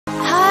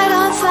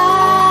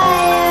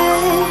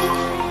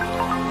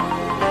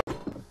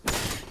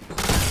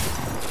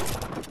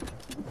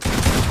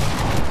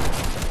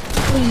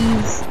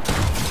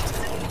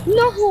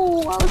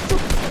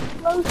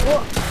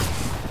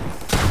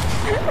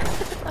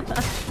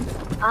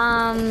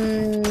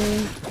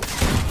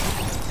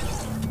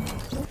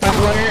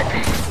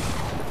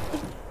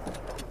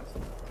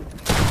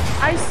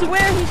I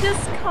swear he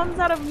just comes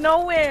out of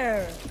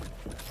nowhere.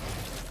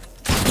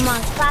 Come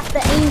on, stop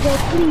the angel,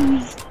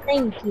 please.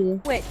 Thank you.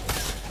 Wait.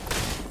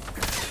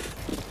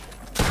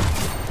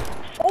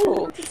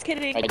 Oh, just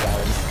kidding. I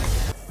died.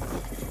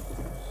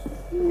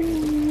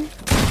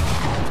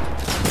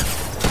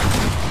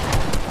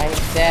 I'm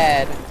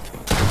dead.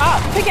 Ah,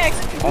 pickaxe!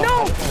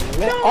 No!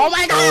 No! Oh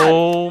my god!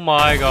 Oh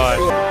my god.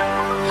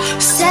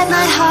 Set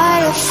my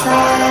heart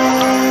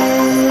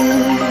afire.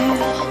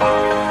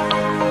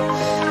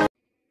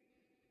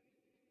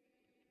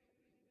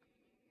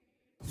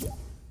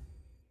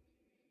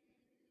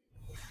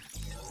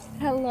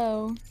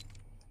 Hello.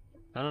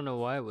 I don't know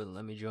why it wouldn't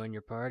let me join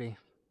your party.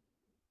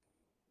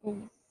 Oh.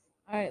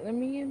 Alright, let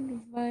me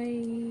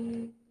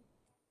invite...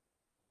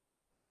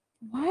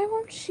 Why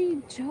won't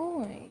she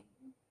join?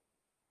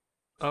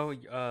 Oh,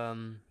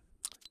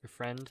 your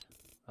friend?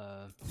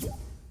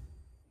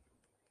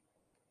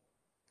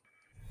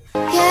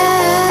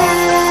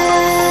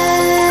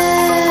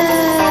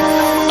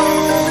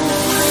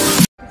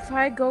 If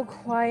I go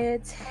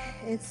quiet,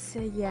 it's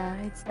yeah,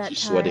 it's that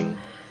She's time. sweating.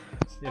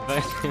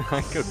 If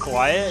I go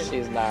quiet?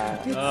 She's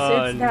not. It's,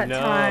 Oh, it's that no.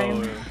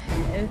 time.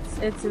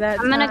 It's that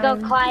I'm time. gonna go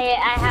quiet.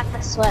 I have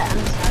to sweat.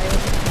 I'm sorry.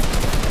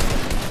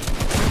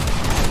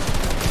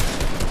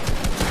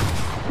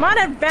 Come on,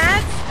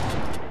 advance!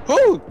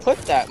 Who put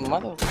that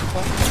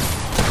motherfucker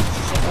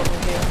shit over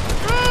here?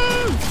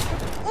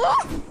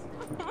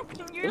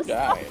 You're Who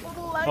died? so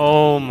lucky.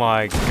 Oh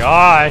my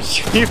gosh!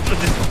 You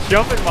just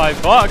jump in my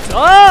box!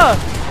 Ah!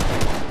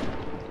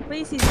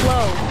 Please, he's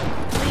low.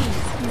 Please,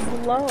 he's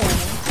low.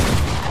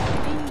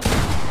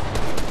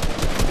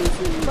 Please,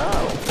 he's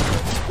low.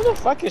 Who the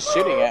fuck is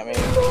shooting at me?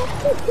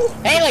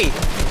 Haley!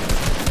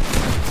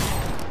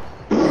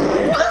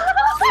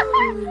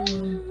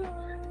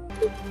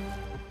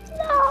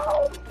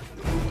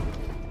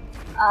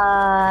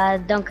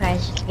 Don't cry.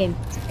 It's just a game.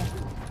 It's okay.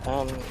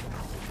 I'm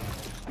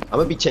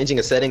gonna be changing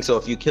a setting, so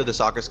if you kill the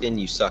soccer skin,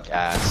 you suck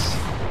ass.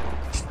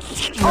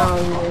 No,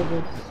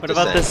 you What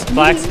about this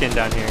black skin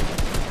down here?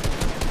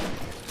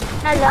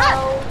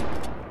 Hello.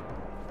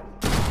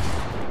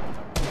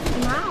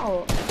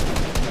 Wow.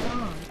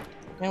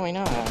 Yeah, we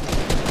know.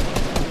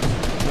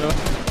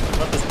 What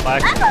about this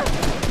black skin?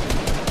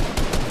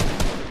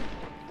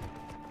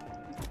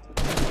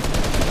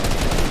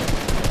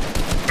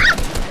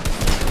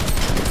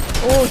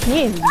 Oh,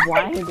 he is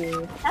wild.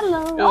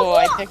 Hello. Oh,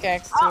 I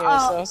pickaxed you.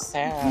 So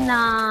sad.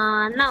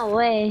 Nah, no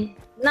way.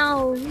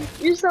 No,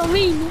 you're so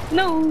mean.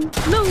 No,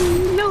 no,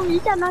 no, you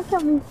cannot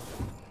kill me.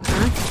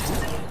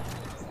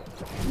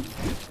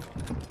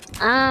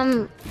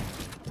 Huh?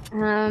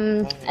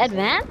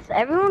 Advance?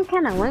 Everyone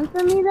kind of went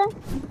for me then?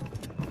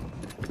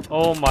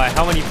 Oh my,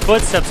 how many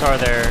footsteps are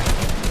there?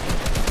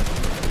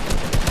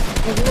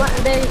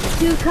 There's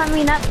two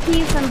coming up to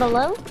you from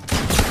below.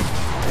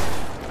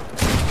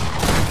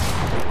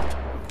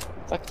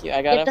 Fuck you.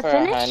 I got Get him the for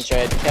finish?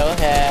 100. Kill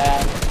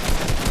him.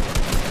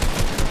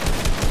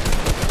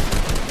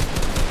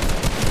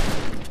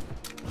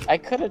 I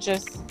could have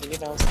just, you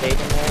know, stayed in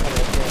there and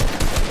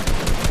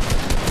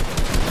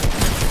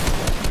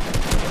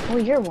Oh,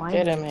 you're white.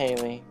 get him,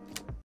 Haley.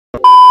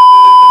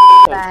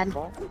 Bad.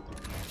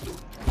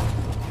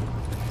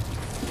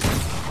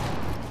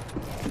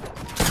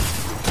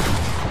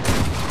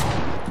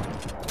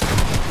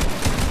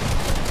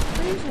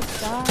 Please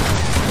just die.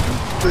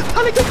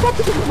 How did I get bumped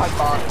into my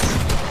box?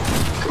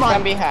 Come on.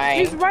 From behind.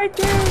 He's right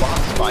there.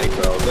 Box fight,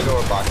 bro.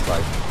 Literal box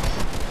fight.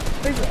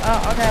 Please,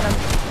 I got him.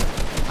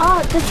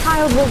 Oh, the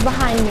child was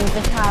behind me.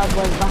 The child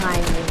was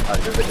behind me.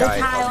 There's a The guy.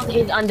 child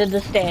is under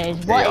the stairs.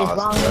 What is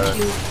wrong with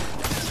you?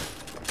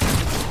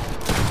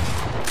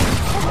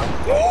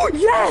 Oh,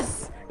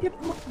 yes! Yep.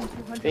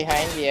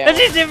 Behind you.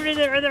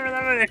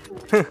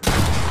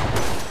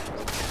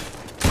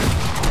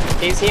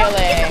 He's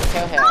healing.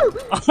 Kill him. Oh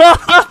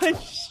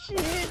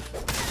shit!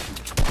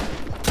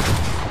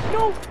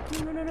 No!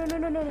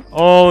 No.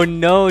 Oh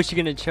no, she's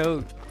gonna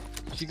choke.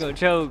 She's gonna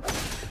choke.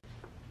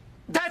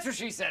 That's what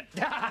she said.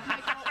 Come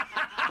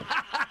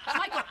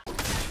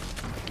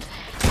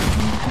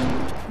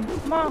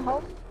on,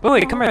 Hulk.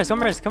 Wait, come res me.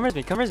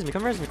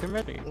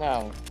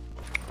 No.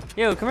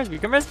 Yo, come res me.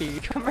 Right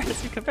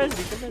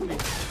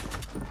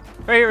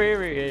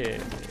here.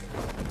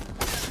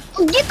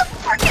 Get the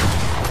fucking.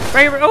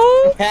 Right here.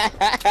 Oh!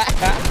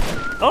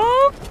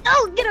 Oh!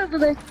 Oh, get over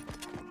there.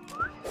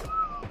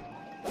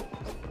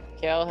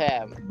 Kill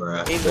him.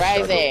 Bruh. He's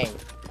rising.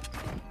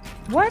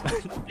 What?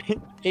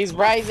 He's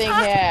rising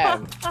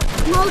him.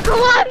 No, come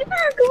on.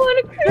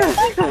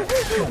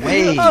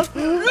 Wait. Oh,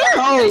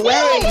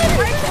 wait.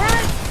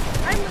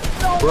 I'm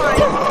so Bro.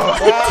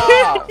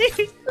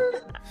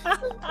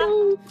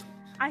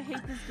 I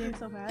hate this game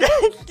so bad.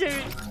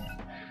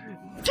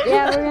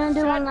 Yeah, we're gonna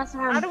do one last I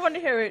round. don't want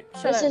to hear it.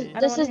 Shut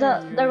This up. is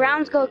the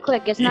rounds go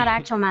quick. It's not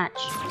actual match.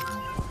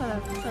 Shut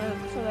up.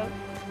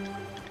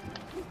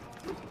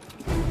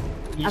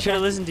 You should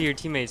have listened to your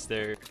teammates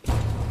there.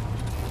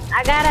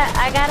 I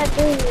gotta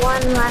do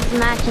one last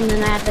match and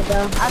then I have to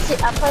go.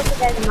 I'll post you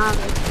guys tomorrow.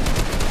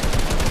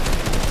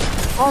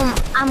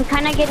 I'm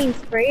kind of getting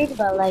sprayed,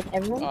 but like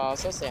everyone. Oh,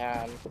 so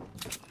sad.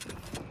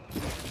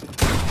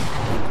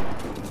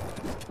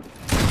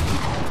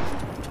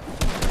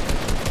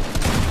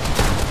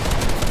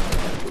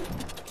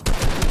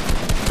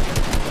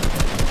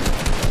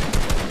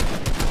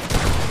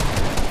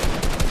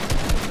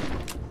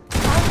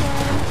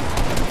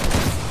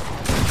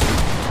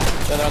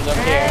 The one's up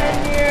here.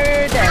 And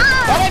you're dead.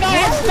 Oh my god,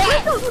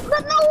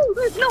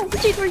 No,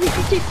 she's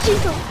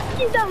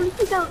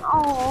down.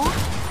 Aww.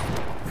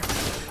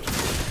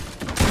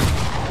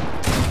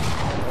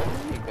 Where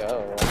did you go?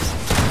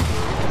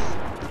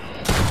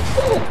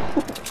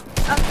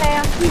 Okay,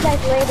 I'll see you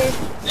guys later.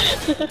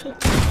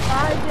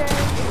 Bye, Jen.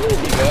 Where did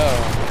you go?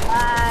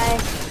 Bye.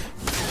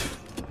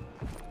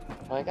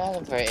 Oh, I got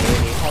him for 80.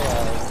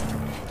 Hello.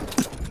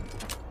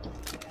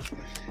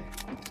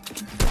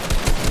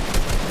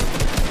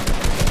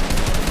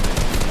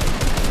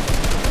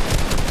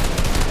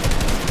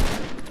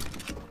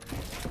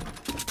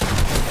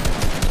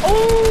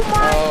 Oh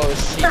my. Oh,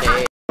 she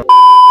did.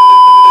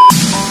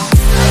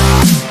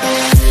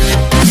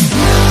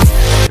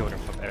 Going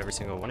from every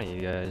single one of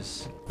you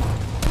guys.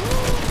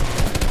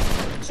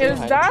 Is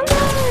that right?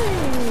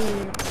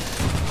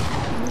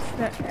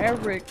 Mr.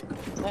 Eric.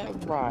 Is that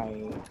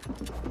right?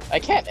 I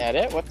can't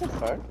edit? What the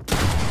fuck?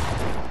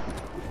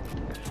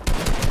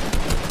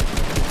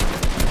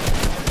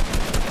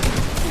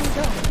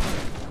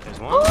 There's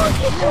one. Oh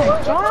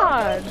my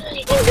god.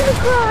 I'm gonna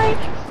cry.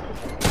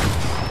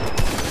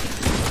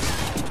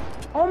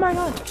 Oh my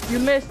god. You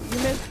missed.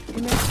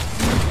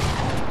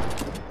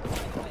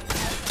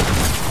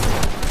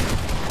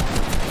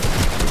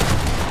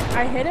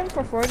 I hit him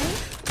for 40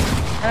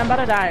 and I'm about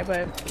to die,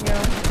 but you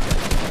know.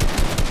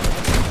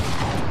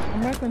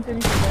 I'm gonna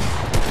continue to this.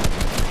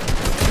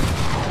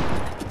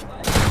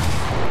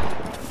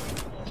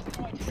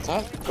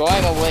 Stop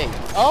going away.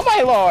 Oh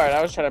my lord!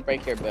 I was trying to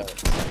break your build.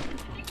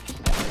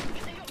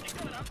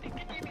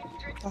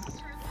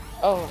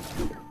 Oh.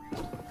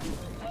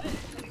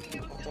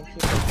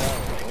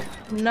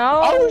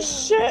 No. Oh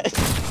shit!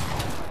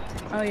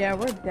 Oh yeah,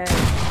 we're dead.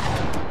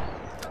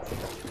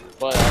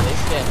 Well, at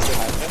least getting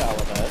 200, all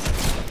of us.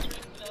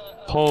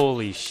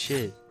 Holy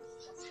shit.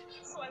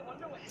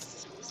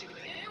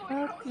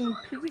 Fucking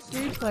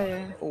PC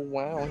player. Oh,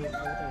 wow.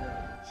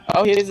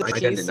 Oh, he's a I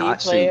did PC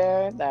not shoot.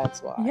 player?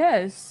 That's why.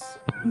 Yes.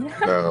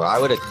 Bro, I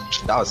would've.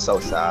 That was so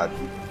sad.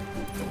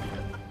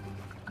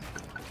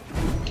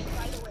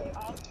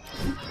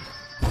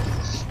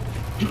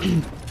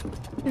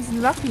 It's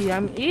lucky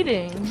I'm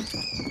eating.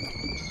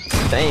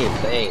 Same.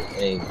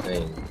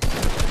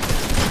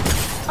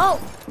 Oh.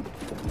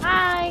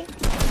 Hi.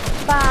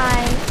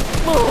 Bye.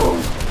 Woo.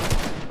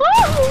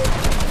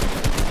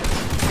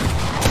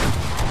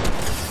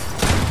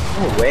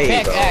 No way,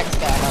 Pick bro. X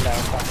that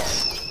motherfucker.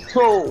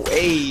 No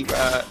way,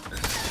 bro.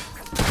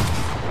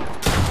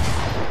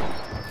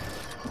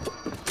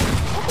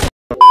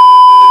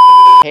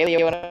 Haley,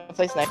 you wanna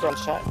play sniper on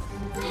shot?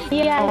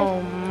 Yeah.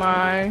 Oh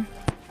my.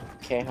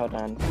 Okay, hold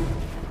on.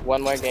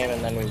 One more game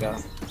and then we go.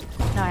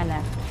 No, I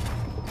left.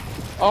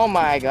 Oh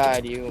my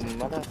god, you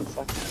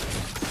motherfucker.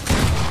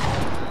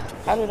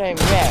 How did I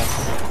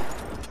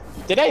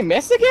miss? Did I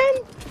miss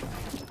again?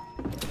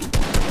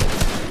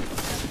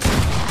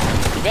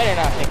 You better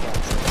not pick X.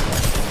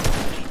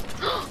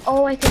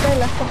 Oh, I think I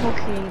left the whole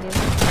creative.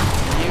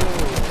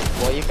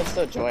 Well, you can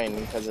still join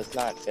because it's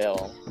not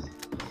Phil.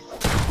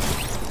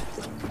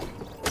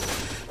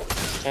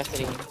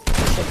 Chastity,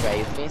 you should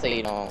raise me so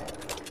you don't,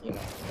 you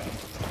know.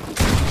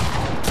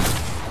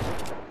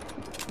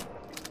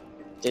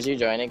 Did you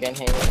join again,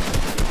 Haley?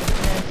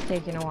 It's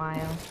taking a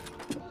while.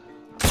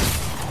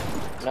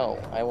 No,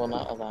 I will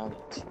not allow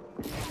it.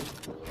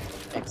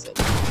 Exit.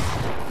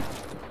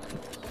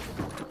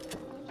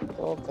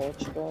 Go,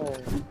 bitch, go.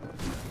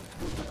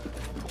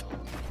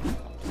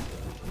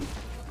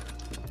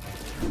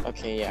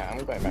 Okay, yeah,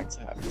 I'm going back to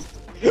Harvest.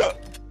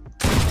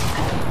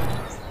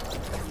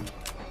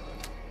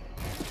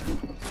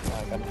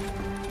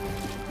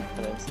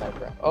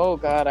 Oh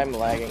god, I'm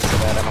lagging so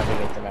bad I'm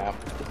underneath the map.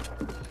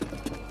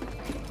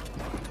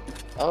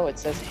 Oh, it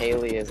says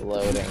Haley is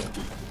loading.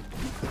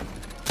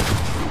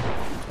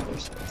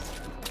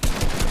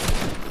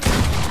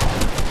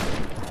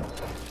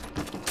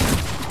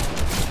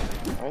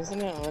 Why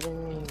isn't it letting me